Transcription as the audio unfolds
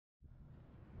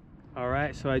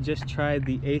Alright, so I just tried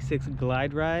the Asics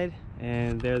GLIDERIDE,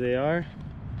 and there they are.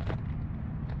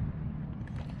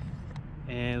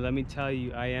 And let me tell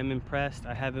you, I am impressed.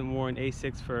 I haven't worn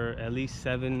Asics for at least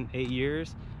 7-8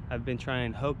 years. I've been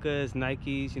trying Hoka's,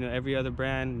 Nikes, every other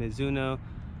brand, Mizuno.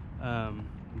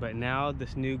 But now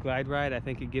this new GLIDERIDE, I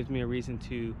think it gives me a reason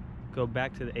to go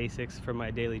back to the Asics for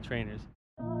my daily trainers.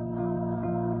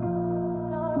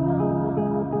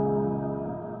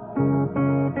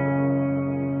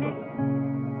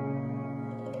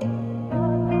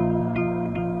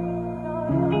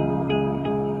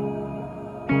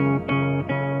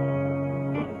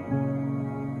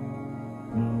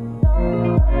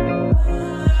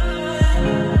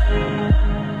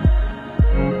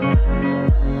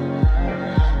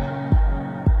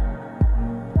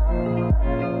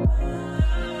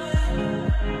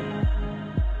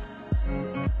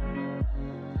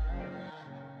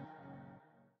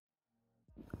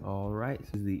 Alright,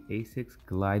 this is the Asics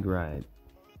GLIDERIDE.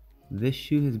 This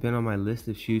shoe has been on my list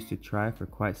of shoes to try for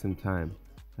quite some time.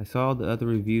 I saw all the other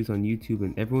reviews on YouTube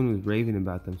and everyone was raving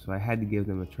about them, so I had to give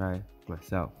them a try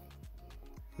myself.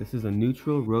 This is a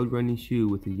neutral road running shoe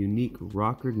with a unique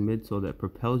rockered midsole that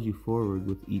propels you forward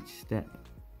with each step.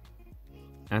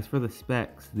 As for the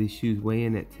specs, these shoes weigh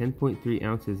in at 10.3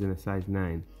 ounces in a size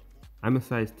 9. I'm a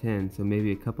size 10, so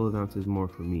maybe a couple of ounces more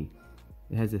for me.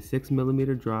 It has a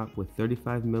 6mm drop with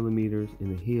 35mm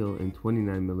in the heel and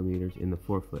 29mm in the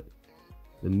forefoot.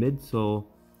 The midsole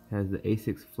has the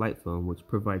Asics Flight Foam, which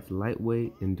provides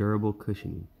lightweight and durable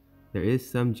cushioning. There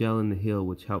is some gel in the heel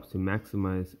which helps to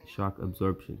maximize shock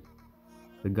absorption.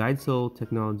 The guide sole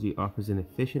technology offers an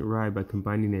efficient ride by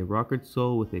combining a rockered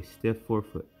sole with a stiff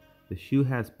forefoot. The shoe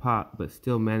has pop but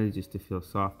still manages to feel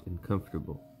soft and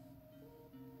comfortable.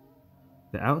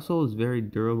 The outsole is very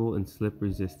durable and slip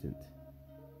resistant.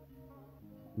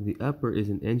 The upper is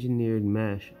an engineered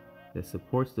mesh that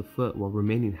supports the foot while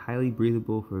remaining highly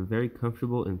breathable for a very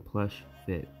comfortable and plush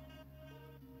fit.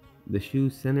 The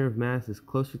shoe's center of mass is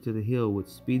closer to the heel, which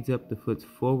speeds up the foot's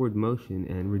forward motion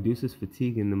and reduces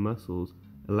fatigue in the muscles,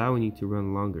 allowing you to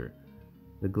run longer.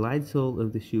 The glide sole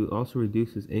of the shoe also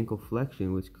reduces ankle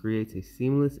flexion, which creates a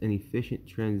seamless and efficient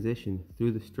transition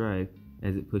through the stride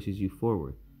as it pushes you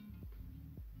forward.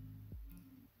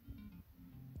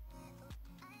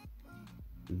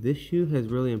 This shoe has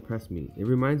really impressed me. It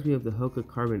reminds me of the Hoka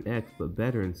Carbon X, but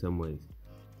better in some ways.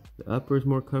 The upper is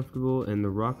more comfortable and the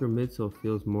rocker midsole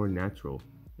feels more natural.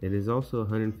 It is also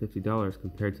 $150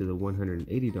 compared to the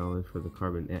 $180 for the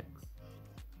Carbon X.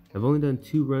 I've only done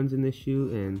 2 runs in this shoe,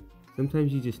 and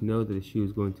sometimes you just know that a shoe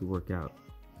is going to work out.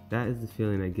 That is the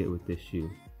feeling I get with this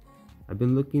shoe. I've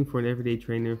been looking for an everyday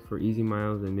trainer for easy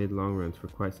miles and mid-long runs for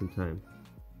quite some time.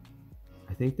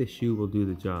 I think this shoe will do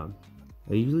the job.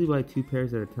 I usually buy 2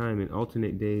 pairs at a time and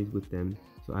alternate days with them,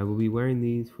 so I will be wearing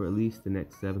these for at least the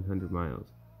next 700 miles.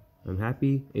 I'm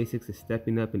happy Asics is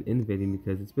stepping up and innovating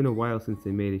because it's been a while since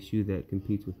they made a shoe that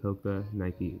competes with Hoka,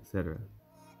 Nike, etc.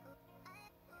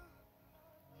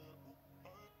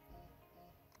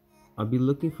 I'll be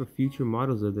looking for future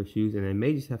models of their shoes, and I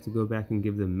may just have to go back and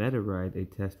give the Meta Ride a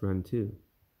test run too.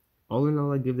 All in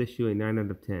all, I give this shoe a 9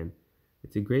 out of 10.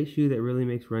 It's a great shoe that really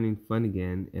makes running fun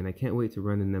again, and I can't wait to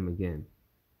run in them again.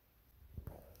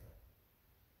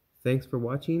 Thanks for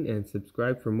watching, and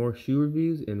subscribe for more shoe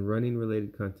reviews and running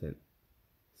related content.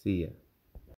 See ya.